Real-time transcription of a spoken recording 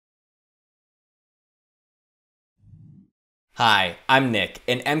Hi, I'm Nick,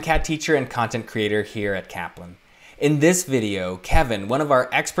 an MCAT teacher and content creator here at Kaplan. In this video, Kevin, one of our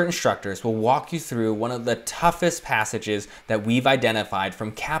expert instructors, will walk you through one of the toughest passages that we've identified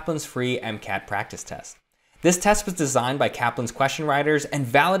from Kaplan's free MCAT practice test. This test was designed by Kaplan's question writers and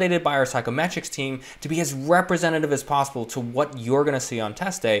validated by our psychometrics team to be as representative as possible to what you're going to see on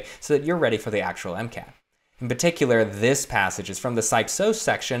test day so that you're ready for the actual MCAT. In particular, this passage is from the Psych-Soc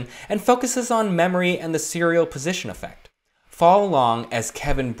section and focuses on memory and the serial position effect. Follow along as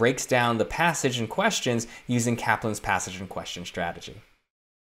Kevin breaks down the passage and questions using Kaplan's passage and question strategy.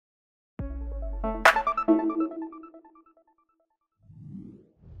 The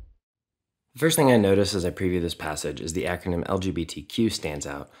first thing I notice as I preview this passage is the acronym LGBTQ stands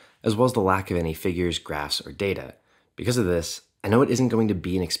out, as well as the lack of any figures, graphs, or data. Because of this, I know it isn't going to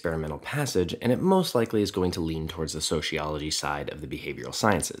be an experimental passage, and it most likely is going to lean towards the sociology side of the behavioral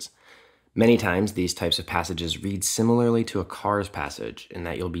sciences. Many times, these types of passages read similarly to a CARS passage, in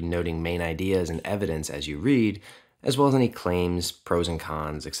that you'll be noting main ideas and evidence as you read, as well as any claims, pros and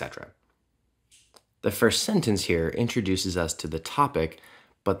cons, etc. The first sentence here introduces us to the topic,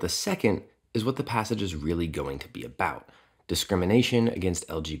 but the second is what the passage is really going to be about: discrimination against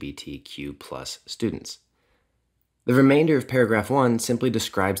LGBTQ+ students. The remainder of paragraph 1 simply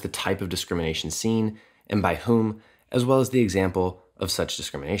describes the type of discrimination seen and by whom, as well as the example of such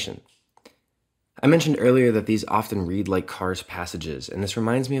discrimination. I mentioned earlier that these often read like CARS passages, and this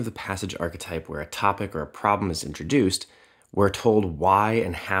reminds me of the passage archetype where a topic or a problem is introduced, we're told why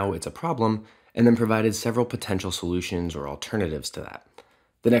and how it's a problem, and then provided several potential solutions or alternatives to that.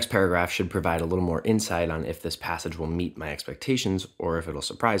 The next paragraph should provide a little more insight on if this passage will meet my expectations or if it'll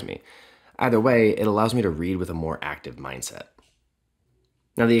surprise me. Either way, it allows me to read with a more active mindset.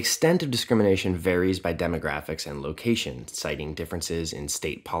 Now, the extent of discrimination varies by demographics and location, citing differences in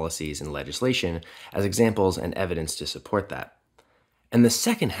state policies and legislation as examples and evidence to support that. And the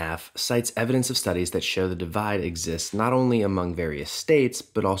second half cites evidence of studies that show the divide exists not only among various states,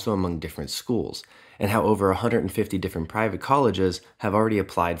 but also among different schools, and how over 150 different private colleges have already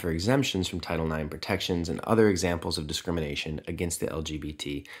applied for exemptions from Title IX protections and other examples of discrimination against the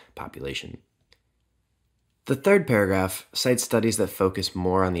LGBT population. The third paragraph cites studies that focus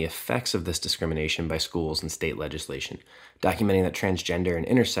more on the effects of this discrimination by schools and state legislation, documenting that transgender and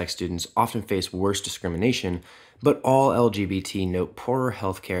intersex students often face worse discrimination, but all LGBT note poorer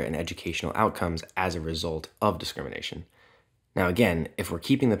healthcare and educational outcomes as a result of discrimination. Now again, if we're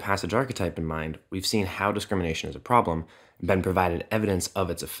keeping the passage archetype in mind, we've seen how discrimination is a problem and been provided evidence of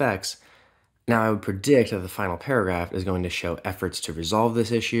its effects. Now, I would predict that the final paragraph is going to show efforts to resolve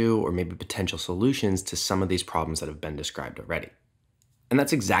this issue or maybe potential solutions to some of these problems that have been described already. And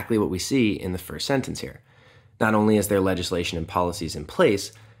that's exactly what we see in the first sentence here. Not only is there legislation and policies in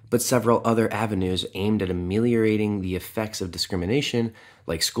place, but several other avenues aimed at ameliorating the effects of discrimination,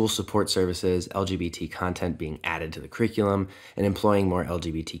 like school support services, LGBT content being added to the curriculum, and employing more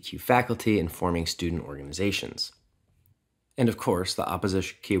LGBTQ faculty and forming student organizations. And of course, the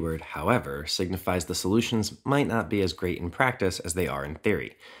opposition keyword, however, signifies the solutions might not be as great in practice as they are in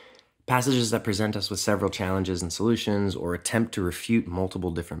theory. Passages that present us with several challenges and solutions or attempt to refute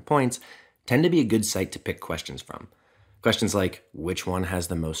multiple different points tend to be a good site to pick questions from. Questions like, which one has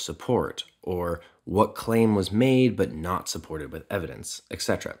the most support? Or what claim was made but not supported with evidence,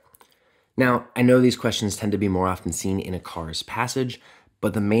 etc. Now, I know these questions tend to be more often seen in a CARS passage,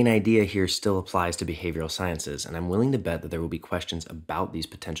 but the main idea here still applies to behavioral sciences, and I'm willing to bet that there will be questions about these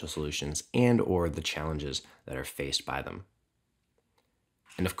potential solutions and/or the challenges that are faced by them.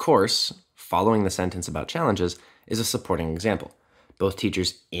 And of course, following the sentence about challenges is a supporting example. Both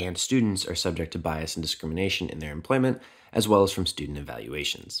teachers and students are subject to bias and discrimination in their employment, as well as from student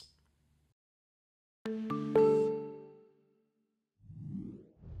evaluations.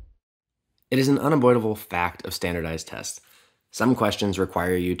 It is an unavoidable fact of standardized tests. Some questions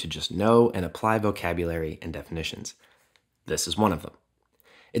require you to just know and apply vocabulary and definitions. This is one of them.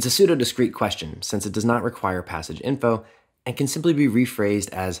 It's a pseudo-discrete question since it does not require passage info and can simply be rephrased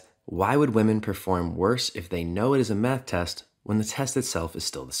as, why would women perform worse if they know it is a math test when the test itself is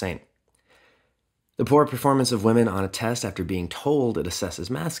still the same? The poor performance of women on a test after being told it assesses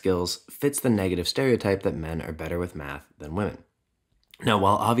math skills fits the negative stereotype that men are better with math than women. Now,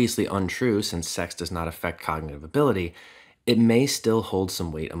 while obviously untrue since sex does not affect cognitive ability, it may still hold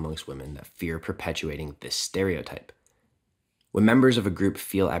some weight amongst women that fear perpetuating this stereotype. When members of a group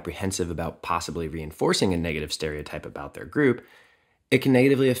feel apprehensive about possibly reinforcing a negative stereotype about their group, it can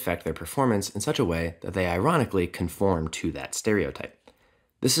negatively affect their performance in such a way that they ironically conform to that stereotype.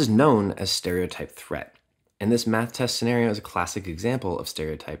 This is known as stereotype threat, and this math test scenario is a classic example of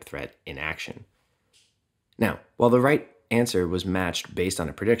stereotype threat in action. Now, while the right answer was matched based on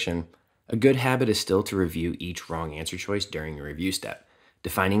a prediction, a good habit is still to review each wrong answer choice during your review step,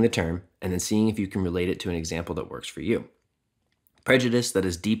 defining the term, and then seeing if you can relate it to an example that works for you. Prejudice that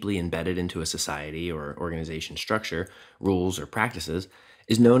is deeply embedded into a society or organization structure, rules, or practices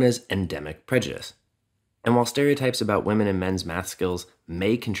is known as endemic prejudice. And while stereotypes about women and men's math skills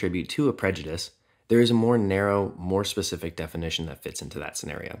may contribute to a prejudice, there is a more narrow, more specific definition that fits into that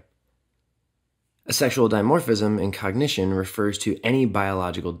scenario. A sexual dimorphism in cognition refers to any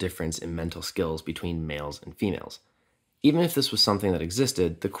biological difference in mental skills between males and females. Even if this was something that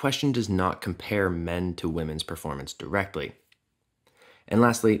existed, the question does not compare men to women's performance directly. And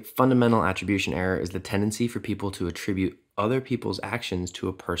lastly, fundamental attribution error is the tendency for people to attribute other people's actions to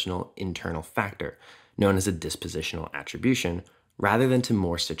a personal internal factor, known as a dispositional attribution, rather than to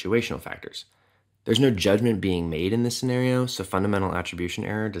more situational factors. There's no judgment being made in this scenario, so fundamental attribution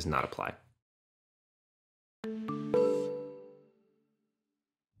error does not apply.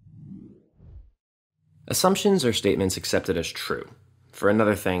 Assumptions are statements accepted as true, for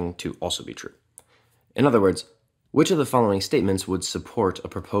another thing to also be true. In other words, which of the following statements would support a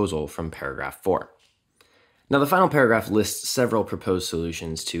proposal from paragraph 4? Now, the final paragraph lists several proposed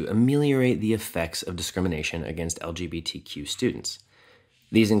solutions to ameliorate the effects of discrimination against LGBTQ students.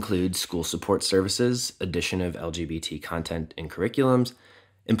 These include school support services, addition of LGBT content in curriculums,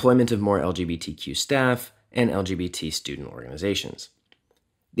 employment of more LGBTQ staff, and LGBT student organizations.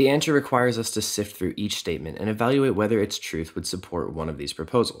 The answer requires us to sift through each statement and evaluate whether its truth would support one of these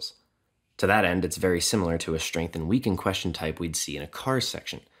proposals. To that end, it's very similar to a strength and weaken question type we'd see in a CARS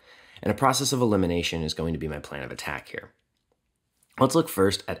section, and a process of elimination is going to be my plan of attack here. Let's look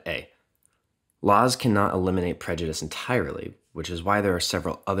first at A. Laws cannot eliminate prejudice entirely, which is why there are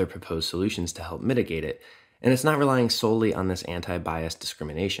several other proposed solutions to help mitigate it, and it's not relying solely on this anti-bias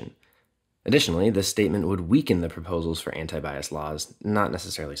discrimination. Additionally, this statement would weaken the proposals for anti-bias laws, not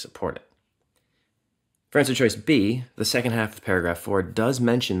necessarily support it. For answer choice B, the second half of paragraph 4 does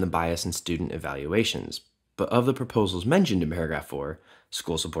mention the bias in student evaluations, but of the proposals mentioned in paragraph 4,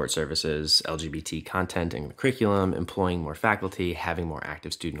 school support services, LGBT content in the curriculum, employing more faculty, having more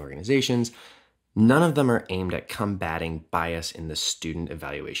active student organizations, none of them are aimed at combating bias in the student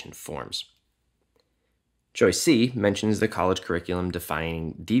evaluation forms. Choice C mentions the college curriculum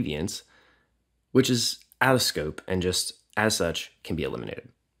defining deviance, which is out of scope and just, as such, can be eliminated.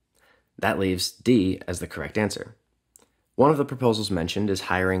 That leaves D as the correct answer. One of the proposals mentioned is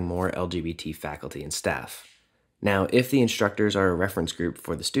hiring more LGBT faculty and staff. Now, if the instructors are a reference group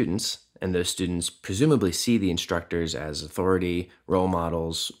for the students, and those students presumably see the instructors as authority, role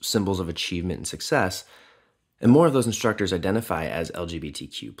models, symbols of achievement and success, and more of those instructors identify as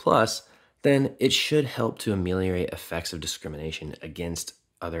LGBTQ+, then it should help to ameliorate effects of discrimination against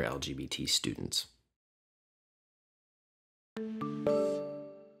other LGBT students.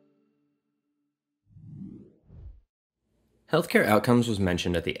 Healthcare outcomes was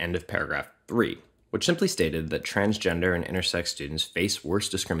mentioned at the end of paragraph 3, which simply stated that transgender and intersex students face worse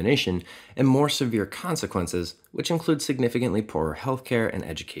discrimination and more severe consequences, which include significantly poorer healthcare and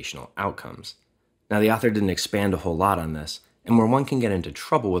educational outcomes. Now, the author didn't expand a whole lot on this, and where one can get into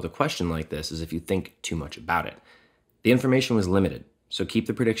trouble with a question like this is if you think too much about it. The information was limited, so keep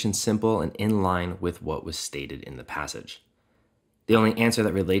the prediction simple and in line with what was stated in the passage. The only answer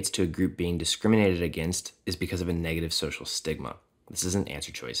that relates to a group being discriminated against is because of a negative social stigma. This is an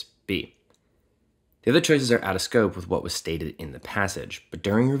answer choice B. The other choices are out of scope with what was stated in the passage, but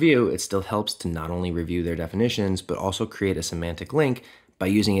during review, it still helps to not only review their definitions, but also create a semantic link by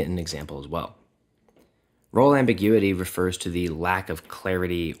using it in an example as well. Role ambiguity refers to the lack of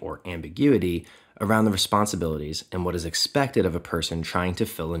clarity or ambiguity around the responsibilities and what is expected of a person trying to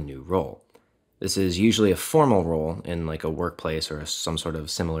fill a new role. This is usually a formal role in like a workplace or some sort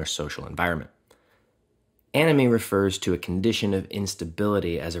of similar social environment. Anomie refers to a condition of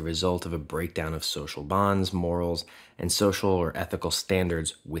instability as a result of a breakdown of social bonds, morals, and social or ethical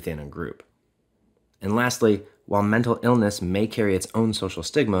standards within a group. And lastly, while mental illness may carry its own social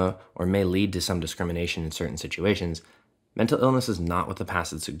stigma or may lead to some discrimination in certain situations, mental illness is not what the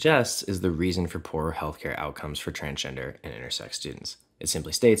passage suggests is the reason for poorer healthcare outcomes for transgender and intersex students. It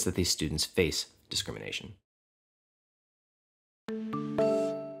simply states that these students face discrimination.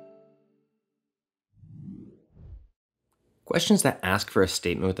 Questions that ask for a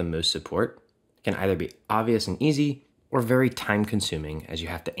statement with the most support can either be obvious and easy or very time-consuming as you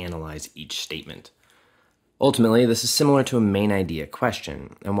have to analyze each statement. Ultimately, this is similar to a main idea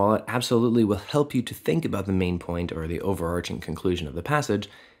question, and while it absolutely will help you to think about the main point or the overarching conclusion of the passage,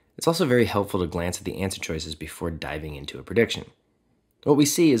 it's also very helpful to glance at the answer choices before diving into a prediction. What we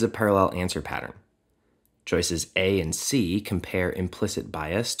see is a parallel answer pattern. Choices A and C compare implicit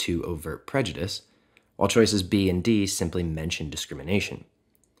bias to overt prejudice, while choices B and D simply mention discrimination.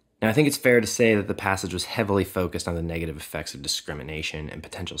 Now, I think it's fair to say that the passage was heavily focused on the negative effects of discrimination and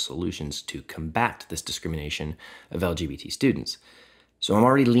potential solutions to combat this discrimination of LGBT students. So I'm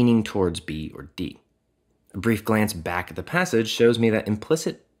already leaning towards B or D. A brief glance back at the passage shows me that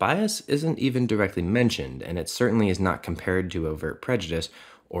implicit bias isn't even directly mentioned, and it certainly is not compared to overt prejudice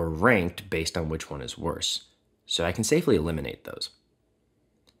or ranked based on which one is worse. So I can safely eliminate those.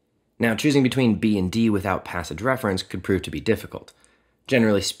 Now, choosing between B and D without passage reference could prove to be difficult.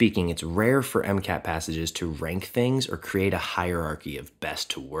 Generally speaking, it's rare for MCAT passages to rank things or create a hierarchy of best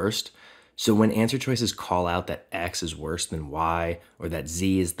to worst. So when answer choices call out that X is worse than Y or that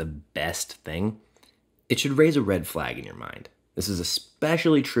Z is the best thing, it should raise a red flag in your mind. This is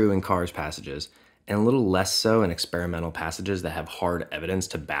especially true in CARS passages and a little less so in experimental passages that have hard evidence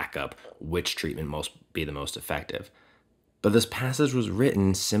to back up which treatment must be the most effective. But this passage was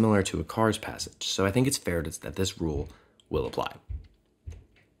written similar to a CARS passage, so I think it's fair that this rule will apply.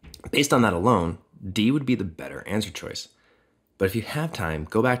 Based on that alone, D would be the better answer choice. But if you have time,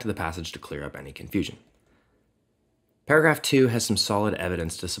 go back to the passage to clear up any confusion. Paragraph 2 has some solid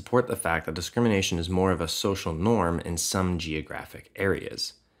evidence to support the fact that discrimination is more of a social norm in some geographic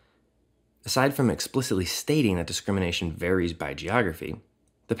areas. Aside from explicitly stating that discrimination varies by geography,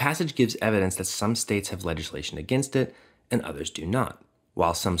 the passage gives evidence that some states have legislation against it and others do not,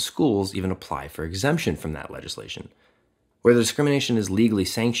 while some schools even apply for exemption from that legislation. Where the discrimination is legally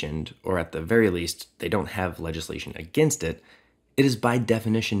sanctioned, or at the very least, they don't have legislation against it, it is by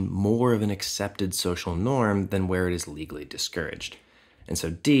definition more of an accepted social norm than where it is legally discouraged. And so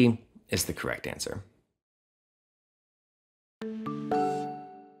D is the correct answer.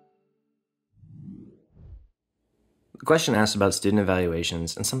 The question asks about student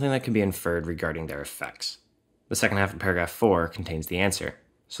evaluations and something that can be inferred regarding their effects. The second half of paragraph 4 contains the answer,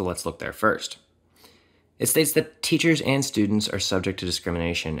 so let's look there first. It states that teachers and students are subject to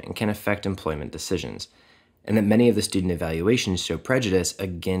discrimination and can affect employment decisions, and that many of the student evaluations show prejudice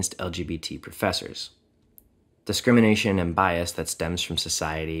against LGBT professors. Discrimination and bias that stems from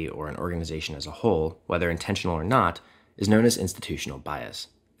society or an organization as a whole, whether intentional or not, is known as institutional bias.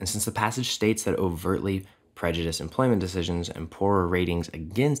 And since the passage states that overtly prejudice employment decisions and poorer ratings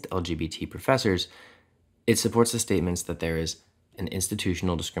against LGBT professors, it supports the statements that there is an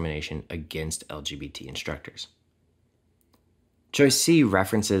institutional discrimination against LGBT instructors. Choice C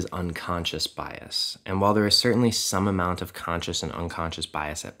references unconscious bias, and while there is certainly some amount of conscious and unconscious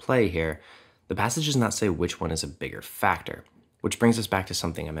bias at play here, the passage does not say which one is a bigger factor, which brings us back to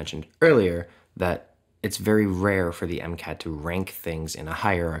something I mentioned earlier, that it's very rare for the MCAT to rank things in a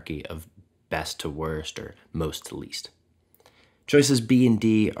hierarchy of best to worst or most to least. Choices B and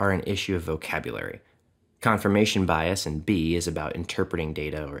D are an issue of vocabulary. Confirmation bias in B is about interpreting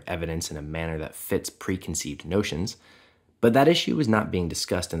data or evidence in a manner that fits preconceived notions, but that issue is not being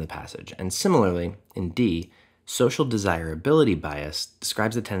discussed in the passage. And similarly, in D, social desirability bias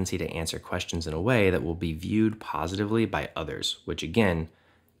describes the tendency to answer questions in a way that will be viewed positively by others, which again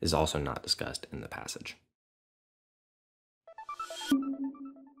is also not discussed in the passage.